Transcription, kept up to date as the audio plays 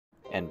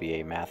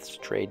NBA Math's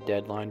trade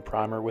deadline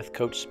primer with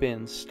Coach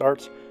Spins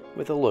starts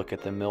with a look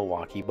at the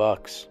Milwaukee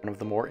Bucks, one of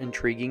the more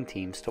intriguing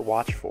teams to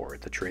watch for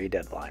at the trade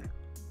deadline.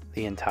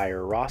 The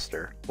entire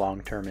roster,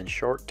 long-term and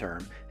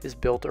short-term, is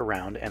built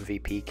around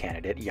MVP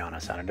candidate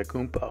Giannis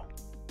Antetokounmpo.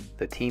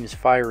 The team's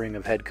firing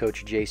of head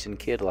coach Jason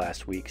Kidd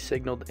last week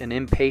signaled an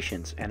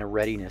impatience and a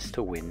readiness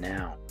to win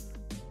now.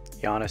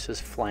 Giannis is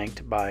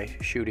flanked by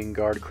shooting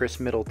guard Chris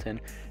Middleton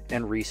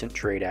and recent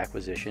trade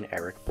acquisition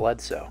Eric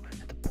Bledsoe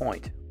at the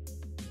point.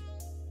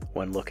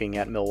 When looking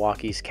at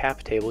Milwaukee's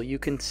cap table, you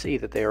can see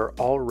that they are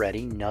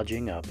already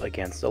nudging up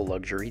against a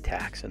luxury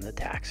tax and the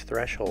tax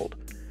threshold.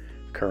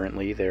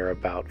 Currently, they're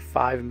about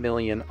 $5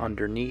 million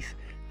underneath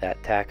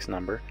that tax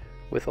number,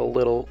 with a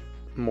little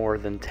more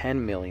than $10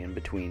 million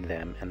between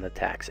them and the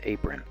tax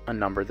apron, a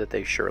number that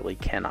they surely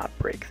cannot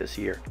break this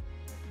year.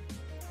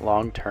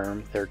 Long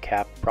term, their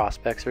cap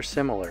prospects are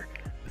similar,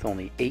 with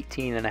only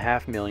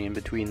 $18.5 million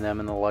between them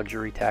and the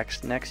luxury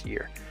tax next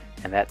year,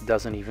 and that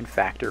doesn't even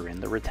factor in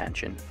the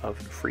retention of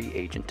free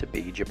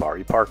agent-to-be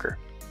Jabari Parker.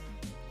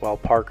 While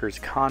Parker's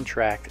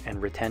contract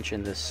and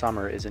retention this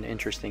summer is an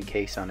interesting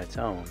case on its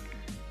own,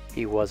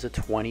 he was a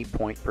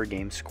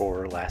 20-point-per-game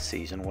scorer last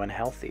season when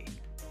healthy.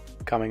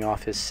 Coming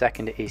off his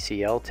second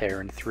ACL tear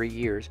in 3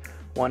 years,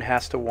 one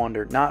has to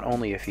wonder not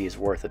only if he is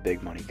worth a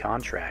big-money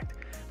contract,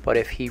 but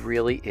if he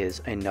really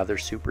is another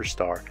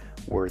superstar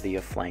worthy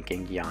of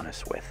flanking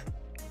Giannis with.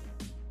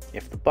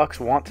 If the Bucks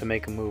want to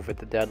make a move at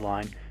the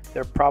deadline,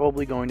 they're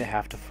probably going to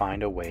have to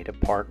find a way to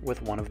part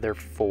with one of their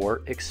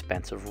 4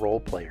 expensive role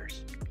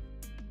players.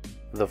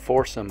 The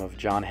foursome of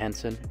John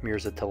Henson,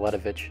 Mirza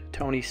Teletovic,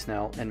 Tony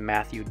Snell, and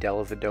Matthew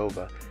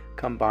Dellavedova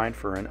combined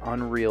for an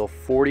unreal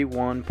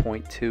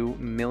 $41.2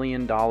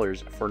 million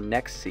for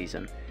next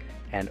season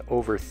and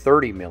over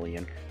 $30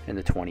 million in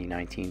the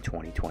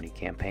 2019-2020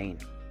 campaign.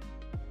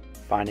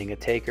 Finding a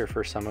taker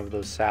for some of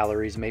those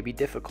salaries may be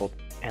difficult,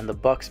 and the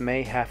Bucks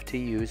may have to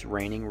use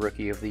reigning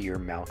Rookie of the Year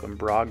Malcolm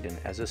Brogdon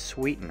as a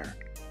sweetener.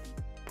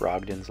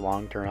 Brogdon's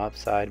long-term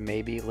upside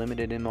may be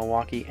limited in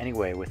Milwaukee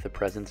anyway with the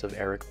presence of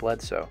Eric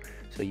Bledsoe,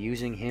 so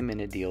using him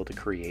in a deal to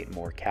create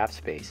more cap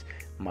space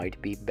might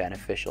be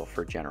beneficial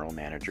for general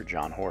manager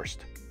John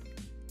Horst.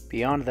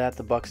 Beyond that,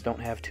 the Bucks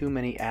don't have too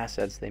many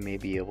assets they may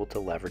be able to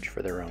leverage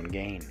for their own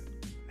gain.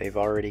 They've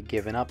already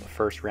given up a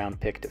first-round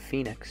pick to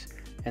Phoenix,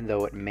 and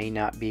though it may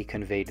not be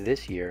conveyed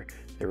this year,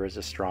 there is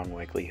a strong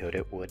likelihood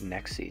it would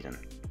next season.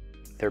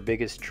 Their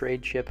biggest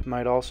trade chip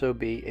might also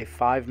be a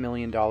 $5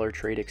 million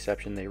trade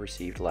exception they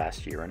received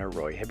last year in a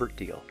Roy Hibbert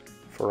deal.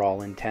 For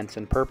all intents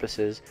and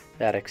purposes,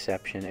 that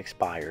exception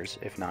expires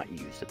if not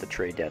used at the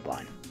trade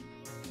deadline.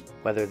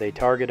 Whether they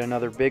target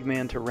another big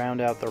man to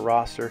round out the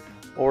roster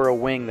or a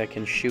wing that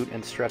can shoot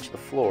and stretch the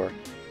floor,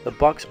 the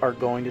Bucks are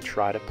going to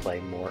try to play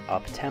more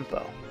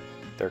up-tempo.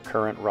 Their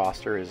current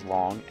roster is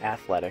long,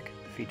 athletic,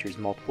 features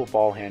multiple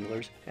ball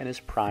handlers, and is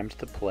primed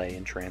to play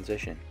in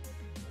transition.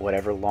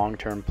 Whatever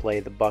long-term play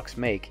the Bucks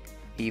make,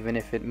 even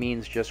if it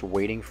means just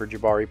waiting for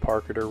Jabari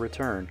Parker to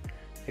return,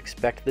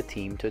 expect the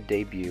team to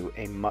debut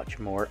a much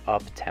more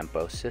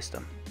up-tempo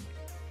system.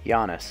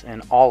 Giannis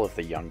and all of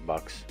the young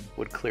Bucks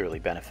would clearly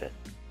benefit.